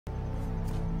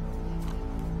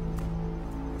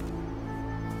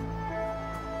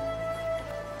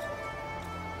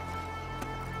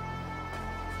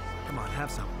have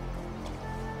some.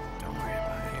 Don't worry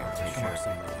about it. I'll take care of it.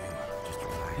 Just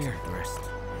relax and rest.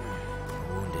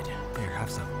 You're wounded. Here,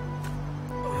 have some.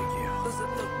 Thank you.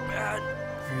 Doesn't look bad.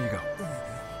 Here you go.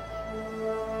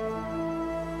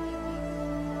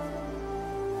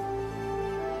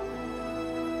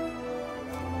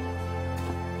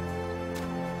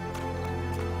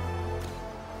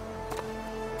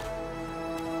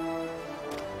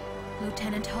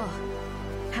 Lieutenant Hall,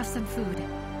 have some food.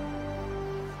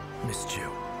 Miss Chu,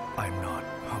 I'm not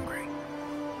hungry.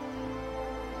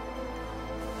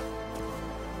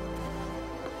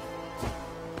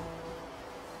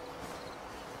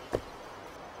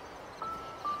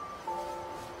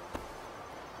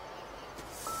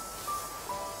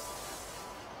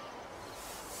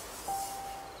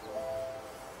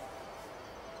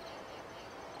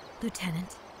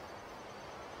 Lieutenant,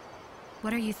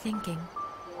 what are you thinking?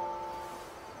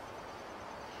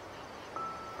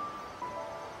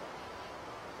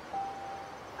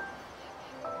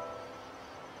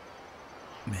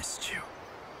 Miss Chu,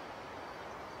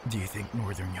 do you think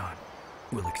Northern Yan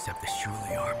will accept the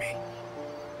Zhaoliying army?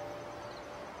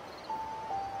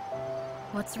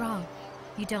 What's wrong?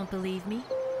 You don't believe me?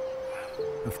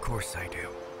 Of course I do.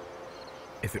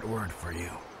 If it weren't for you,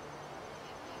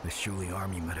 the Zhaoliying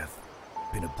army might have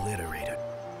been obliterated.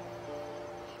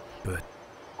 But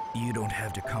you don't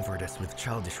have to comfort us with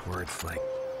childish words like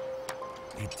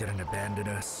he didn't abandon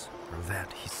us or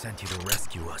that he sent you to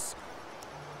rescue us.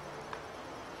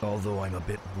 Although I'm a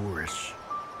bit boorish,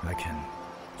 I can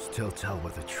still tell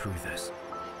what the truth is.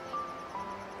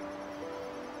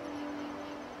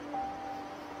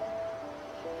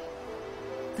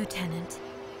 Lieutenant,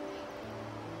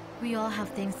 we all have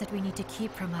things that we need to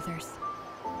keep from others.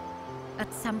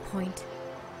 At some point,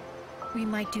 we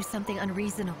might do something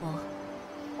unreasonable.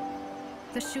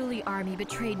 The Zhaoliying army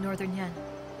betrayed Northern Yan.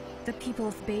 The people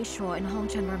of Beishuo and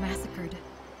Hongchen were massacred.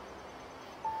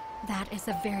 That is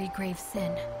a very grave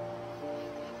sin.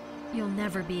 You'll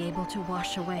never be able to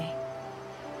wash away.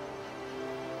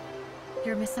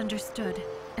 You're misunderstood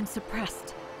and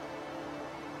suppressed.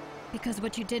 Because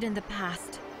what you did in the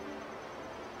past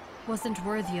wasn't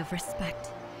worthy of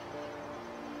respect.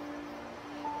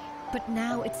 But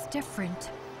now it's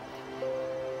different.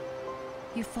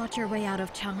 You fought your way out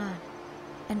of Chang'an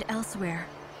and elsewhere.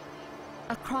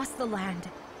 Across the land.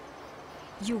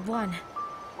 You won.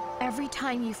 Every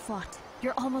time you fought,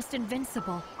 you're almost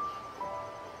invincible.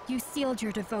 You sealed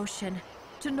your devotion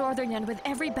to Northern Yan with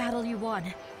every battle you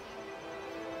won.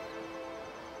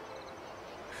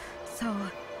 So,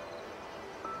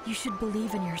 you should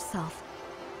believe in yourself.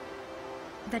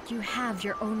 That you have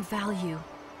your own value.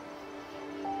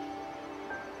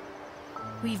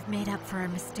 We've made up for our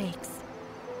mistakes.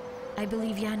 I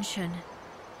believe Yanshen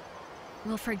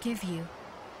will forgive you.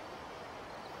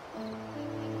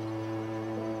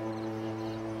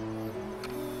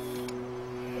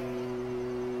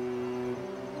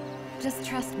 Just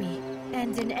trust me,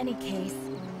 and in any case,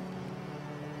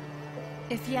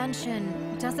 if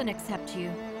Yanshen doesn't accept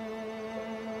you,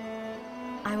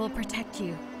 I will protect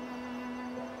you.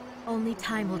 Only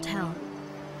time will tell.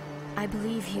 I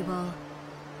believe he will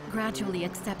gradually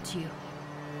accept you.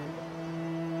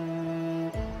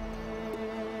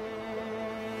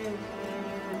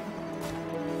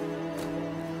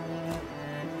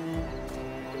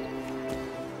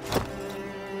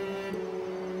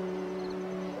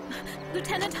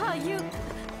 Lieutenant Ha, you...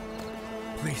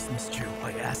 Please, Miss Chu,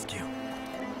 I ask you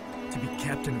to be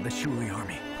captain of the Zhaoliying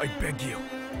army. I beg you.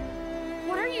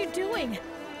 What are you doing?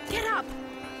 Get up!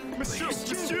 Miss Chu,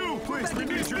 please, we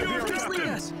need you to be our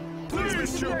captain! Please,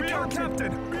 Miss Chu, be our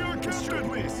captain! Be our captain,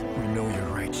 please! We know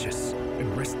you're righteous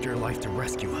and risked your life to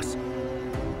rescue us.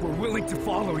 We're willing to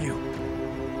follow you.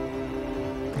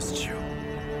 Miss Chu,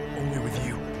 only with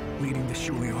you leading the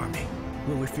Zhaoliying army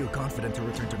will we feel confident to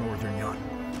return to Northern Yan.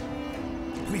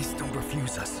 Please don't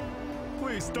refuse us.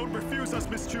 Please don't refuse us,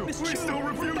 Miss Chu! Please don't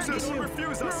refuse us! Don't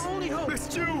refuse us! Our only hope! Miss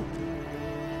Chu!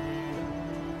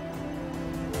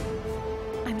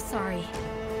 I'm sorry.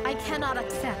 I cannot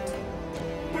accept.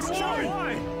 Miss Chu,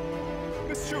 why?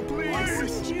 Miss Chu, please!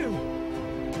 Miss Chu!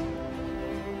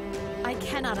 I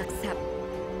cannot accept.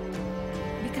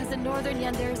 Because in Northern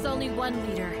Yan there is only one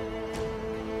leader.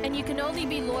 And you can only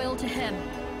be loyal to him.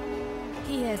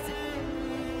 He is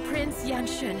Prince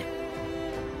Yanshen.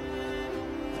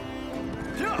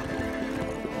 Yeah!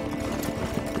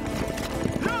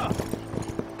 Yeah!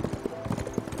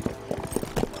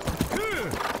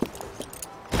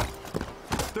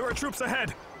 There are troops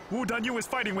ahead. Wu Danyu is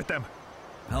fighting with them.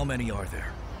 How many are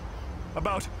there?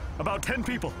 About 10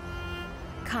 people.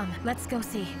 Come, let's go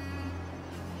see.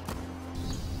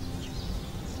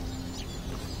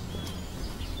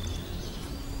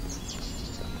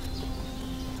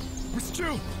 Miss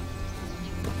Chu!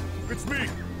 It's me!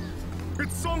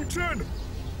 It's Song Chen!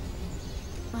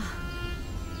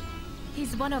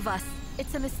 He's one of us.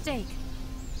 It's a mistake.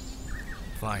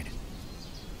 Fine.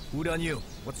 Who done you?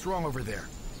 What's wrong over there?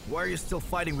 Why are you still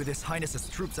fighting with His Highness's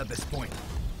troops at this point?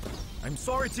 I'm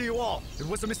sorry to you all. It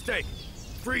was a mistake.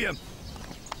 Free him.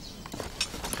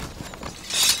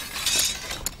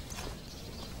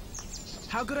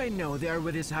 How could I know they are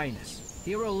with His Highness?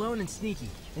 They were alone and sneaky,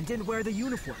 and didn't wear the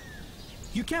uniform.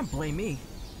 You can't blame me.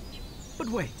 But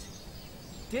wait.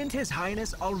 Didn't His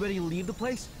Highness already leave the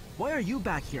place? Why are you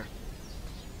back here?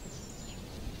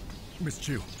 Miss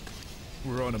Chu,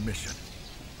 we're on a mission.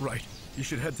 Right. You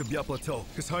should head to Bia Plateau.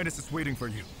 His Highness is waiting for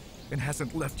you, and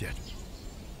hasn't left yet.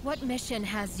 What mission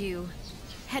has you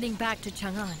heading back to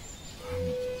Chang'an?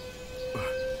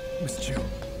 Miss Chu,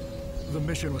 the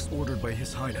mission was ordered by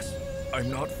His Highness. I'm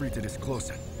not free to disclose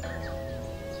it.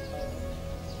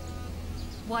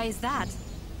 Why is that?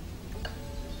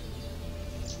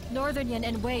 Northern Yan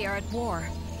and Wei are at war.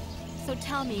 So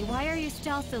tell me, why are you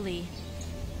stealthily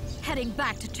heading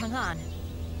back to Chang'an?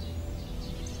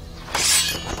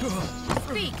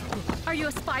 Speak! Are you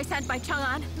a spy sent by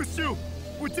Chang'an? Miss Chu,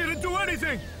 we didn't do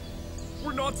anything!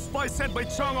 We're not spies sent by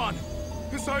Chang'an!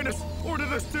 His Highness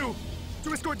ordered us to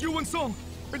escort Yuan Song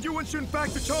and Yuan Xun back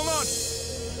to Chang'an!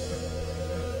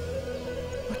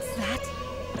 What's that?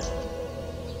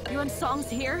 Yuan Song's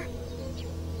here?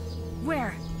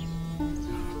 Where?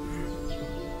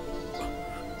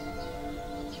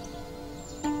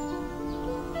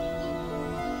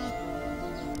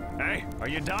 Hey, are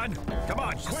you done? Come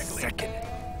on, quickly! Second.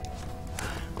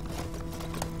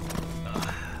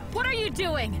 What are you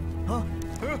doing? Huh?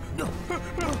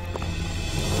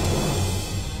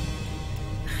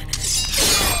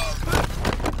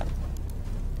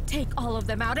 Take all of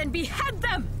them out and behead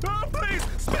them! Oh, please,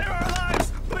 spare our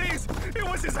lives! Please! It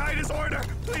was His Highness' order!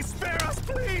 Please spare us,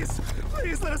 please!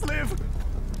 Please let us live!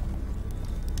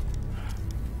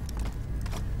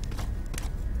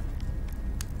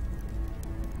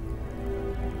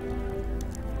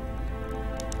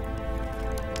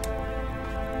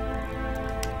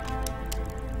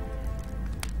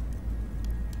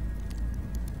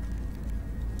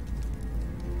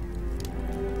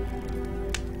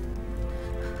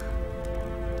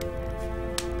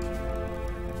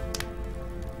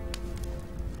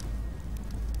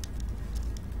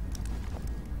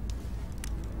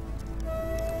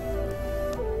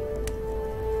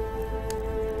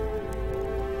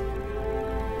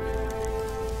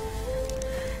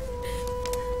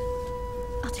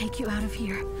 Take you out of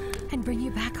here and bring you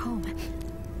back home.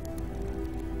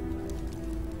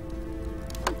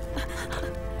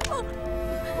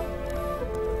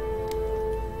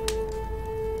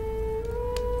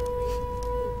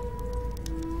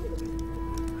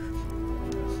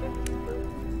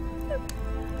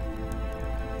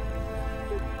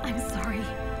 I'm sorry.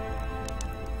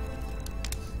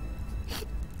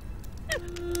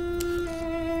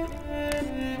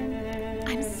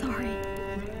 I'm sorry.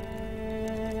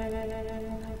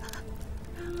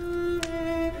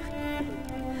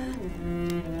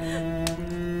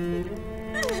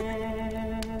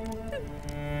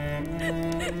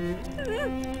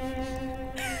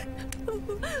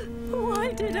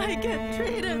 Why did I get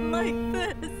treated like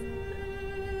this?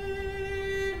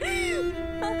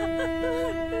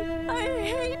 I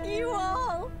hate you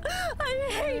all. I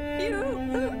hate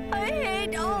you. I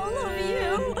hate all of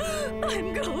you.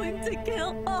 I'm going to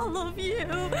kill all of you.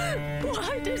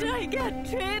 Why did I get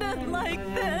treated like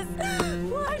this?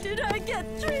 Why did I get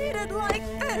treated like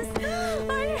this?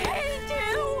 I hate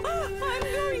you. I'm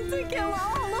going to kill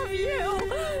all of you.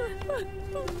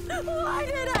 Why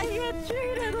did I get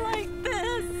treated like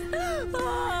this?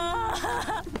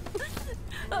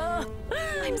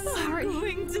 I'm sorry. I'm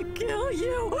going to kill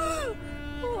you.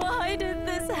 Why did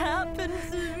this happen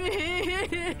to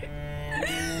me?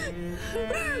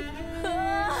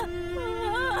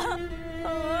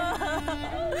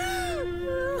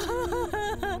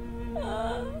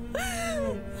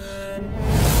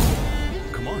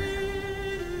 Come on.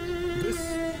 This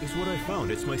is what I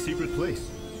found. It's my secret place.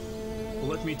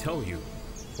 Let me tell you,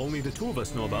 only the two of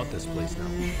us know about this place now.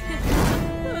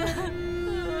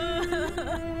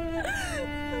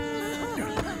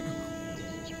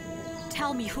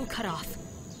 Tell me who cut off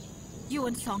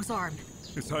Yuan Song's arm.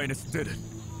 His Highness did it.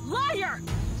 Liar!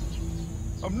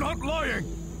 I'm not lying!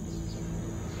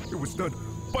 It was done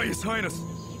by His Highness.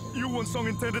 Yuan Song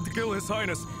intended to kill His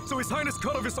Highness, so His Highness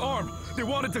cut off his arm. They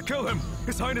wanted to kill him.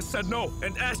 His Highness said no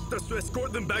and asked us to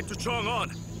escort them back to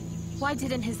Chang'an. Why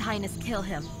didn't His Highness kill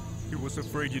him? He was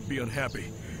afraid you'd be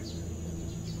unhappy.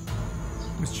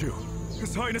 Miss Chu,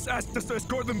 His Highness asked us to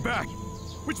escort them back,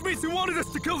 which means he wanted us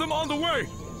to kill them on the way!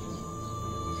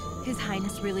 His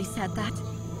Highness really said that?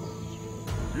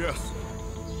 Yes.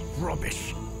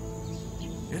 Rubbish.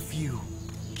 If you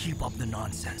keep up the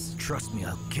nonsense, trust me,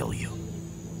 I'll kill you.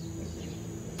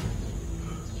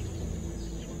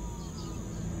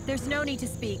 There's no need to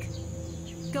speak.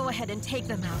 Go ahead and take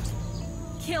them out.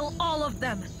 Kill all of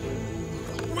them!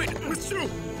 Wait, Monsieur!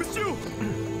 Monsieur!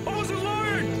 I wasn't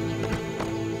lying!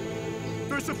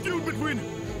 There's a feud between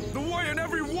the Way and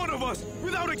every one of us,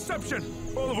 without exception!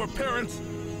 All of our parents,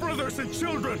 brothers, and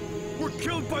children were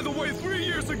killed by the Way 3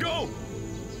 years ago!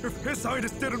 If His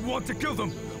Highness didn't want to kill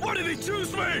them, why did he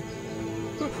choose me?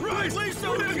 Right! Please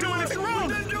don't do anything wrong!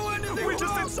 We didn't do anything We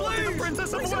just insulted the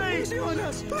Princess of Way!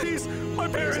 Please, my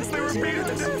parents, they were beaten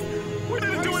to death! We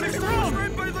didn't do anything wrong!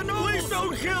 Please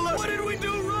don't kill us! What did we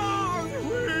do wrong?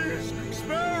 Please,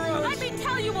 spare us! Let me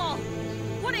tell you all!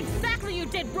 What exactly you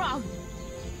did wrong!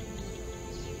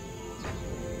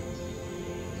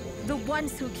 The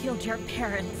ones who killed your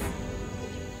parents,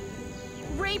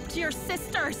 raped your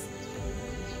sisters,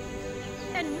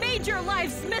 and made your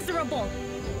lives miserable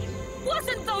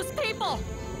wasn't those people!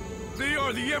 They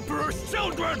are the Emperor's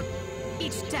children!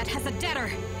 Each debt has a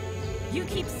debtor. You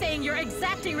keep saying you're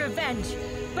exacting revenge,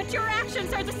 but your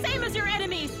actions are the same as your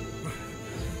enemies!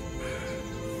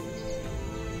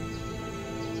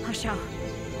 Hashao,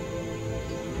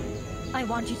 I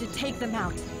want you to take them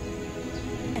out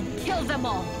and kill them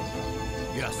all!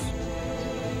 Yes.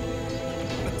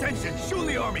 Attention,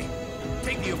 Zhaoliying army!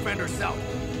 Take the offenders out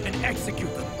and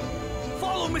execute them.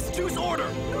 Follow Miss Chu's order!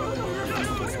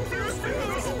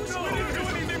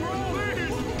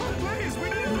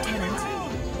 Lieutenant,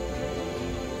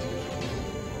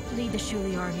 lead the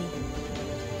Zhaoliying army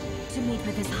to meet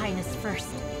with His Highness first.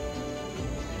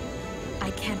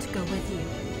 I can't go with you.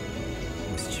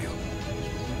 Miss Chu,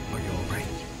 are you all right?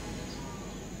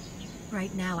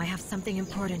 Right now, I have something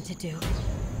important to do.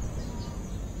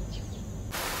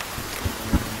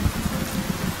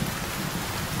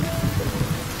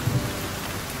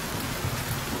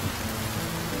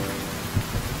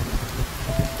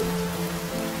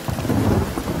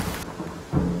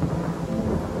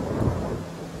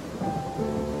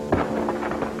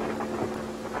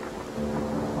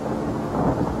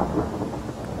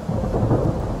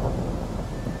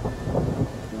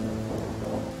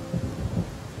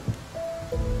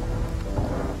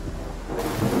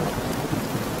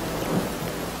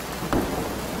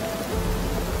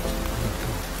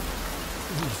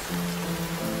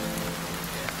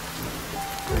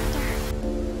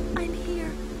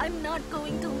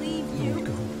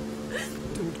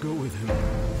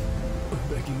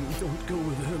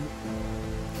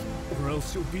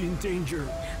 You'll be in danger.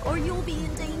 Or you'll be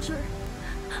in danger.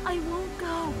 I won't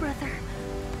go, brother.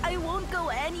 I won't go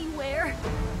anywhere.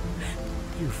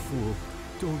 You fool.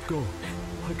 Don't go.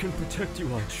 I can protect you,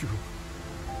 Achu.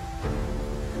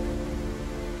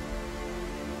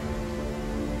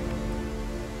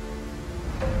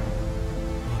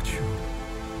 Achu.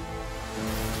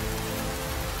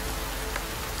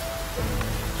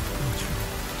 Achu.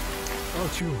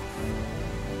 Achu.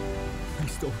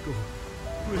 Please don't go.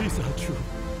 Please, Achu.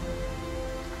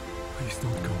 Please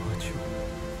don't go, Achu.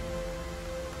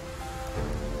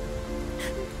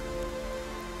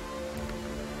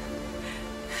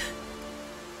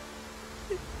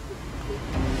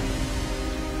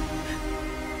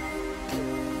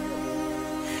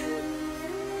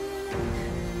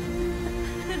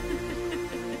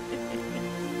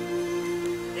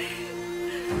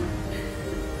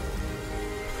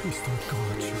 Please don't go,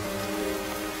 Achu.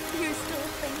 You're still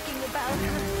thinking about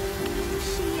her.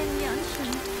 She and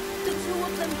Yanshin, the two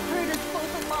of them hurt us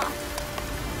both a lot.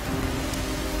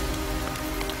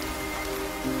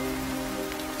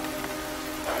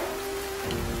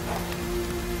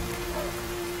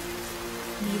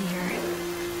 Meteor,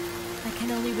 I can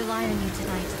only rely on you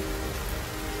tonight.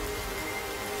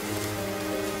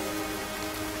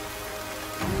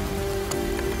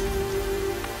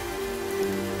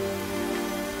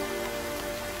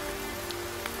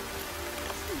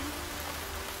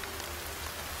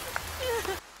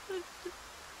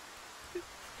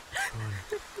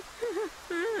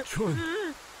 Chun.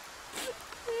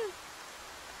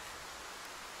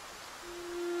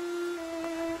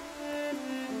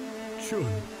 Chun.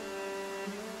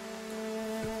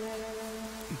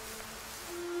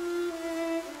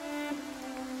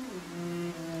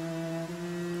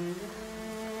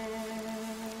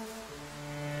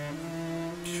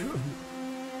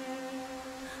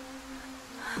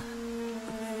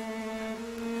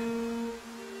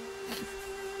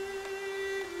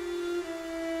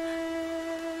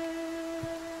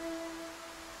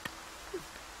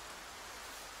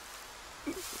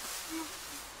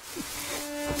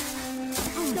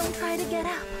 Don't try to get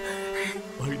up.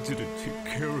 I didn't take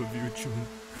care of you, June.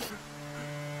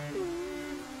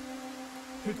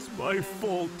 It's my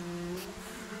fault.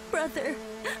 Brother,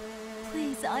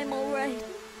 please, I'm alright.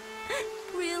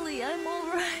 Really, I'm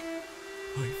alright.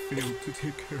 I failed to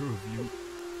take care of you.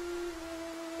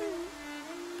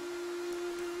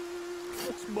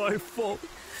 It's my fault.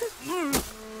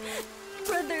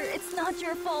 Brother, it's not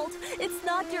your fault. It's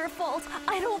not your fault.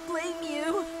 I don't blame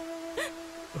you.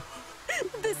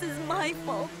 This is my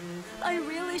fault. I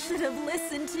really should have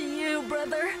listened to you,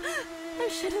 brother. I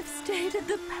should have stayed at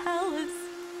the palace.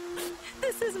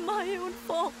 This is my own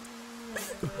fault.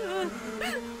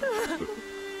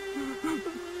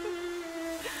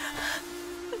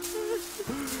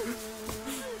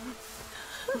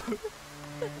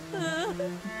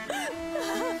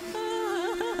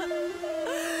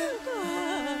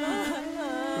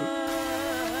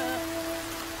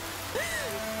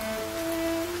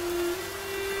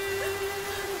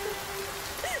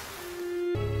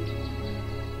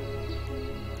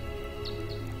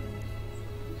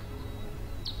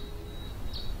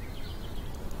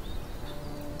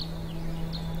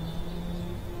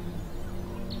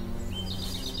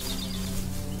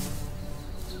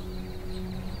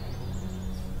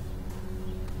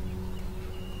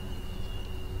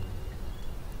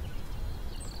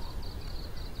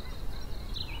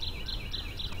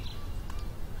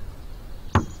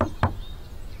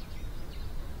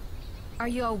 Are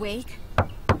you awake?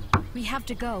 We have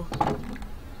to go.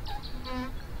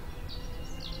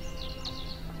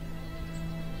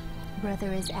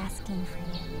 Brother is asking for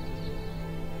you.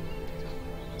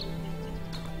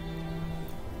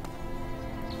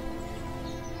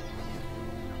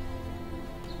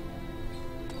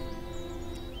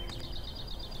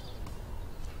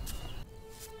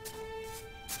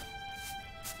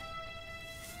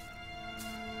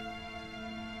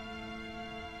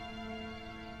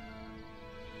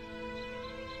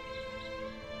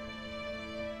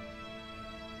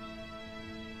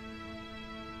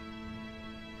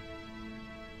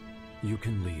 You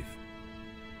can leave.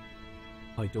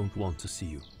 I don't want to see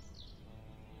you.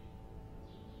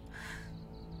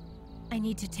 I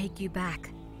need to take you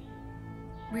back.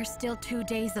 We're still 2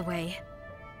 days away.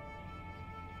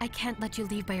 I can't let you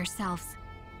leave by yourselves.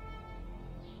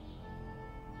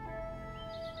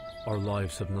 Our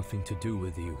lives have nothing to do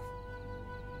with you.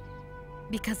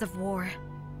 Because of war.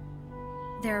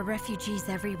 There are refugees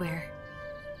everywhere.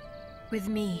 With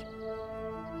me,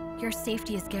 your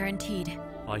safety is guaranteed.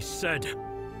 I said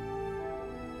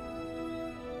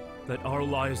that our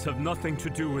lives have nothing to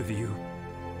do with you.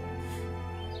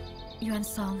 Yuan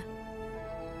Song,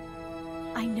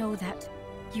 I know that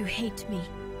you hate me,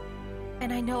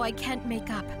 and I know I can't make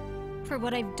up for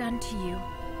what I've done to you.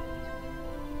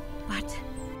 But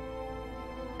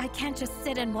I can't just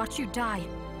sit and watch you die.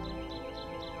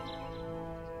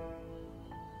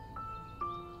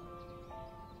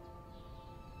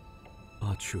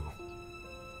 Achu.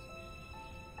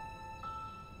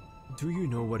 Do you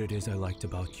know what it is I liked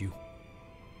about you?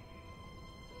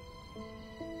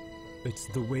 It's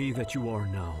the way that you are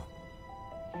now.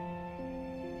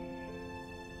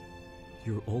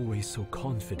 You're always so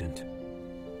confident.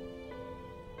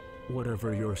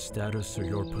 Whatever your status or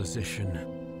your position,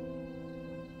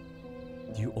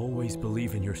 you always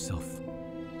believe in yourself.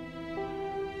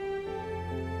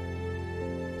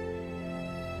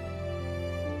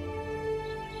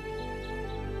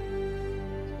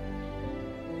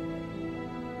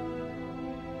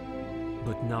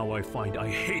 But now I find I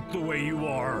hate the way you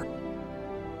are.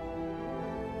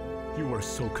 You are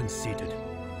so conceited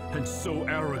and so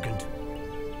arrogant.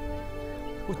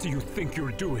 What do you think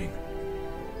you're doing?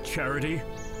 Charity?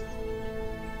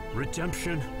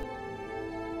 Redemption?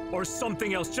 Or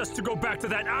something else just to go back to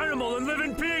that animal and live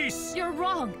in peace? You're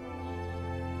wrong!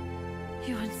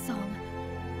 Yuan Song.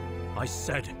 I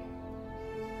said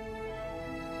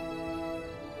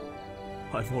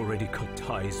I've already cut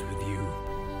ties with you.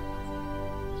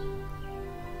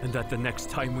 And that the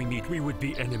next time we meet, we would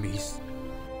be enemies.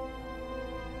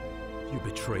 You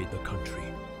betrayed the country,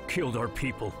 killed our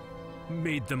people,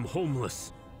 made them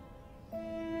homeless.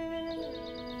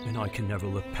 And I can never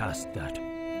look past that.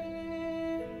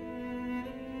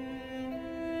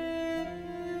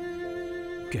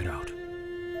 Get out.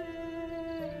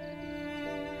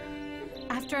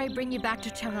 After I bring you back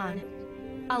to Chang'an,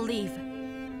 I'll leave.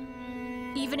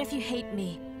 Even if you hate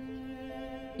me,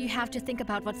 you have to think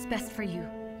about what's best for you.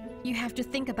 You have to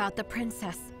think about the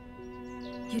princess.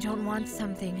 You don't want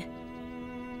something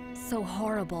so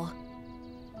horrible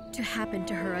to happen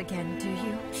to her again, do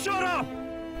you? Shut up!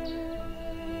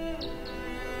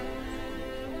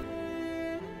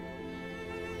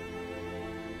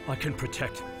 I can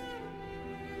protect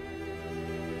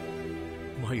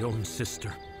my own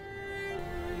sister.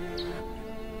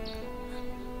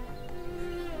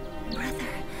 Brother.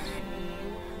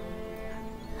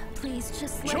 Please,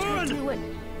 just let her do it.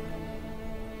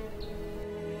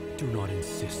 Do not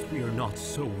insist. We are not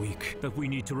so weak that we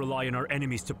need to rely on our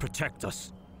enemies to protect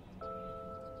us.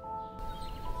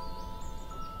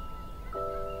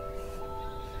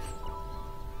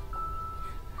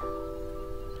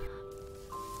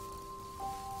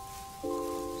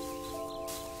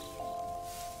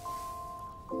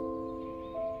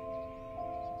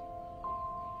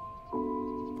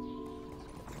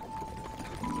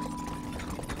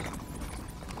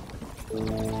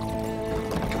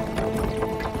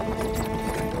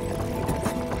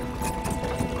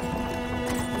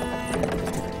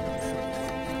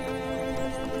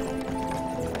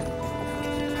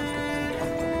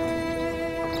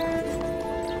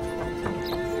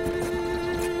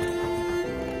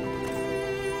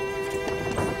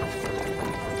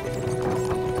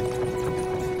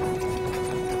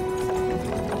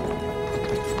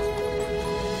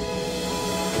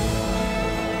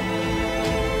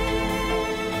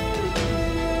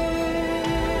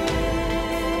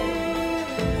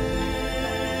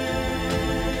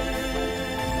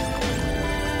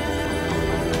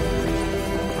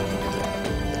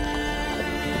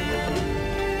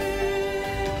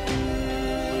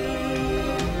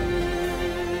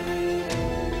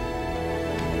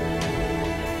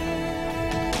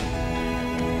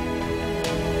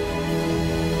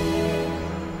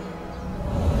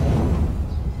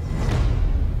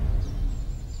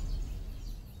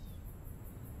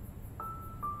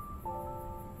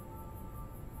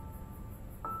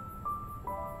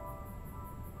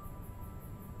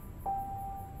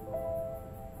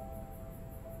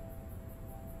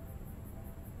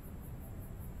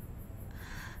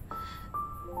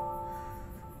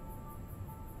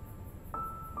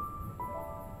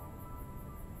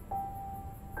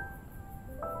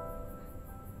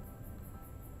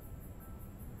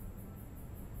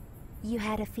 You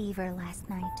had a fever last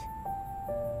night,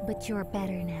 but you're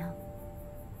better now.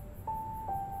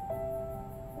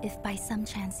 If by some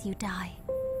chance you die,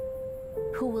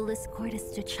 who will escort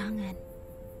us to Chang'an?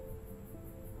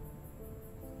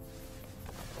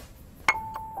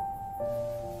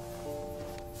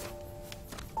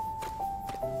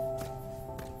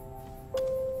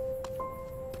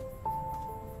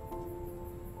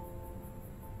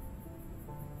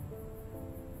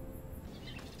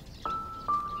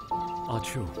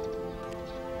 Achu.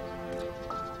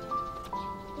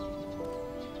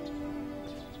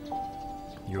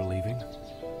 You're leaving?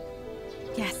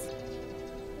 Yes.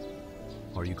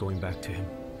 Are you going back to him?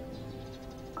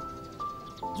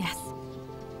 Yes.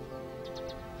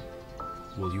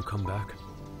 Will you come back?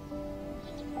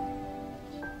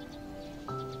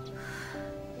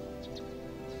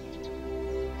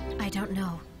 I don't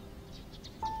know.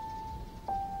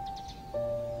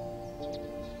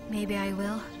 Maybe I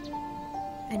will,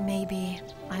 and maybe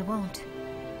I won't.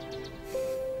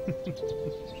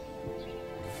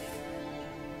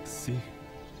 See?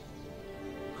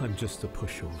 I'm just a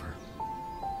pushover.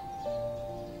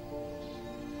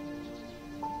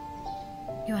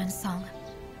 Yuan Song.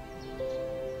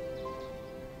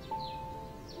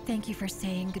 Thank you for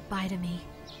saying goodbye to me.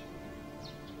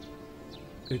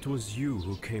 It was you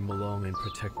who came along and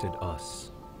protected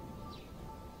us.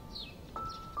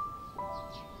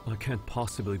 I can't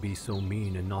possibly be so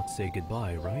mean and not say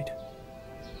goodbye, right?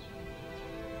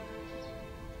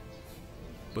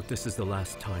 But this is the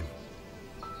last time.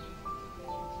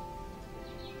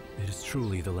 It is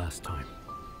truly the last time.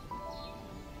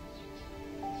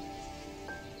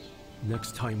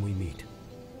 Next time we meet,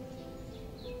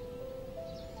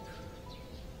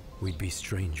 we'd be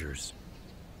strangers.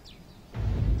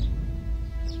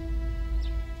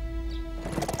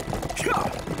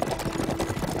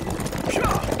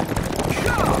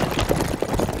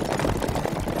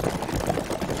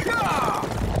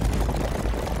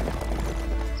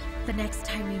 The next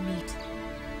time we meet,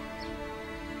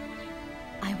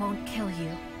 I won't kill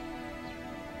you.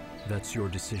 That's your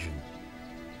decision.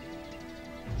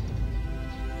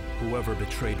 Whoever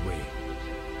betrayed Wei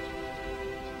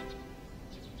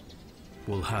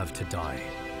will have to die.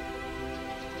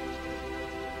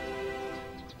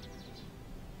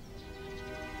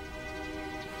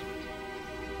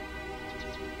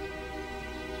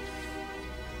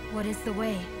 What is the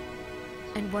way?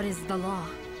 And what is the law?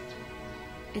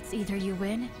 It's either you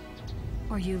win,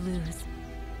 or you lose.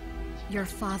 Your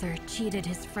father cheated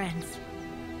his friends,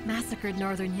 massacred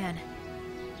Northern Yan,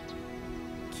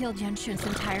 killed Yan Shun's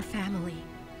entire family.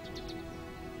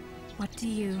 What do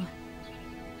you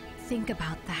think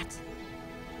about that?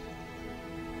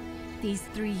 These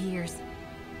 3 years,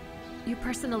 you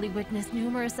personally witnessed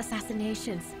numerous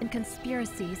assassinations and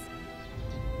conspiracies.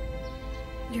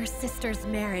 Your sister's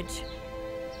marriage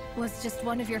was just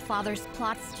one of your father's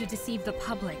plots to deceive the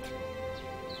public.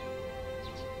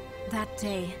 That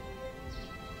day,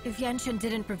 if Yanshin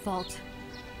didn't revolt,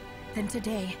 then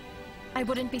today, I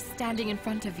wouldn't be standing in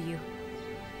front of you.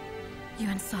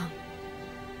 Yuan Song,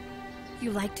 you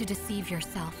like to deceive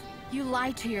yourself. You lie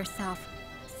to yourself,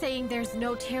 saying there's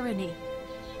no tyranny.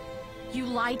 You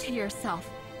lie to yourself,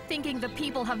 thinking the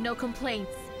people have no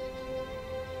complaints.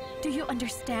 Do you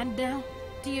understand now?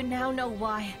 Do you now know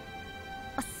why?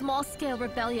 A small-scale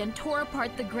rebellion tore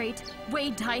apart the great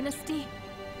Wei dynasty?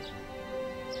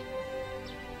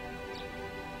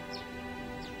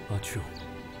 Achu,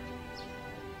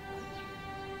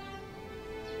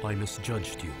 I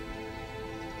misjudged you.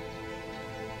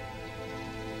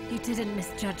 You didn't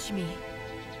misjudge me.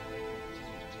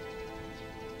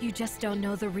 You just don't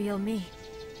know the real me.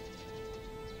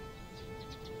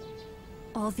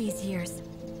 All these years,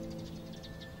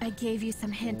 I gave you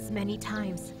some hints many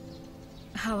times.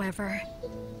 However,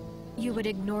 you would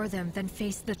ignore them, then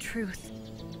face the truth.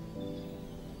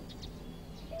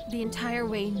 The entire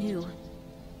Wei knew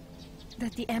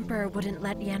that the Emperor wouldn't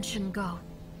let Yanshin go.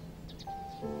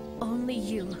 Only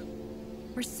you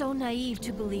were so naive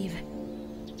to believe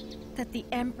that the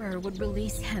Emperor would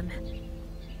release him.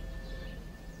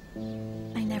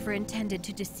 I never intended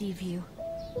to deceive you,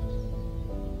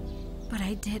 but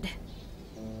I did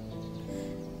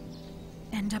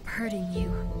end up hurting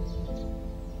you.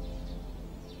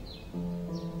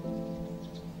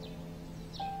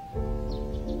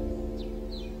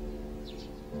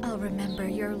 I'll remember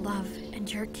your love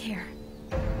and your care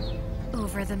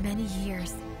over the many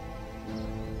years.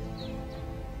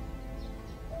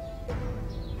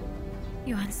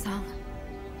 Yuan Song,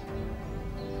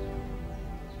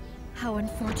 how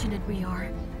unfortunate we are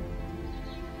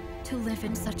to live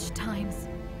in such times.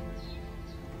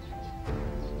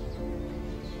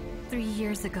 3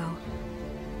 years ago,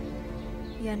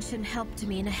 Yanshin helped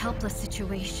me in a helpless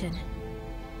situation.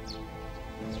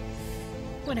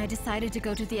 When I decided to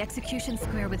go to the execution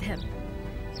square with him,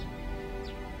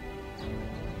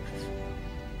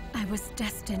 I was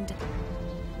destined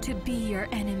to be your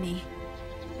enemy.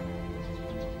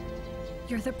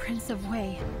 You're the Prince of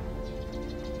Wei,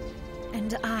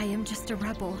 and I am just a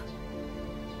rebel.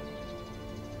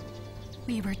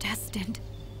 We were destined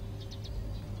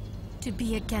to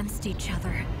be against each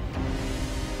other.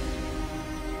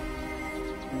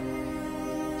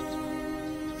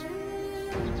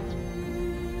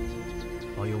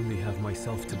 I only have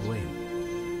myself to blame.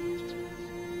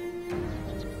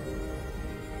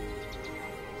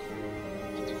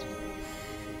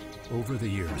 Over the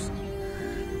years,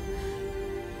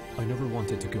 I never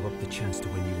wanted to give up the chance to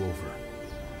win you over.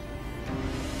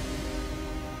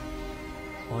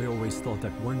 I always thought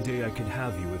that one day I could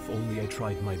have you if only I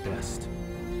tried my best.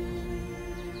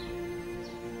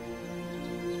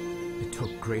 It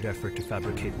took great effort to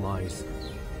fabricate lies,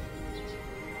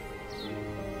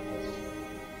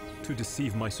 to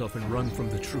deceive myself and run from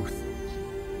the truth.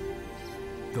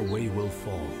 The Wei will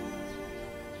fall.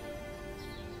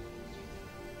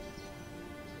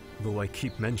 Though I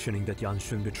keep mentioning that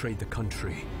Yanshin betrayed the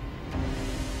country,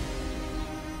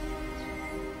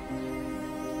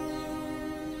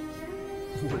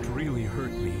 what really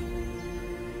hurt me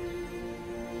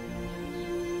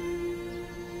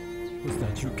was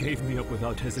that you gave me up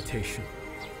without hesitation.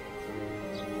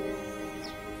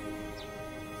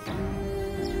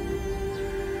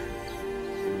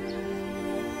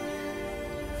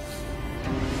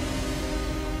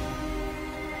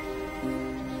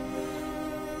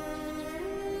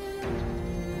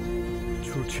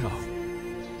 Chao,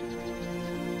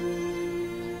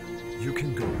 you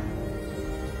can go.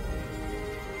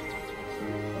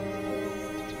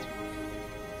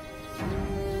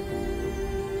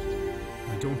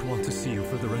 I don't want to see you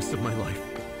for the rest of my life.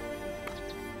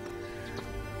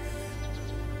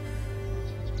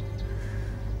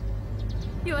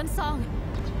 Yuan Song!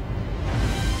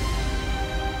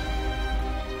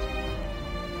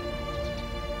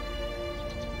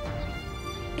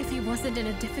 If he wasn't in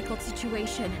a difficult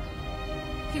situation,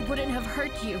 he wouldn't have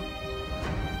hurt you.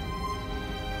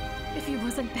 If he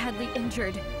wasn't badly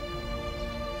injured,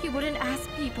 he wouldn't ask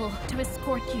people to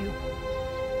escort you.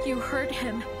 You hurt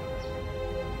him.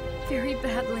 Very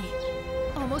badly.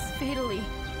 Almost fatally.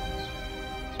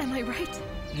 Am I right?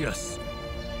 Yes.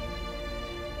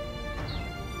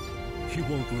 He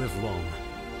won't live long.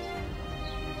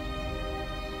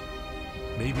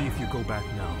 Maybe if you go back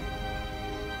now,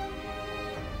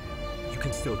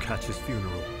 can still catch his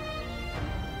funeral.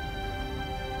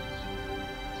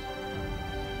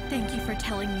 Thank you for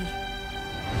telling me.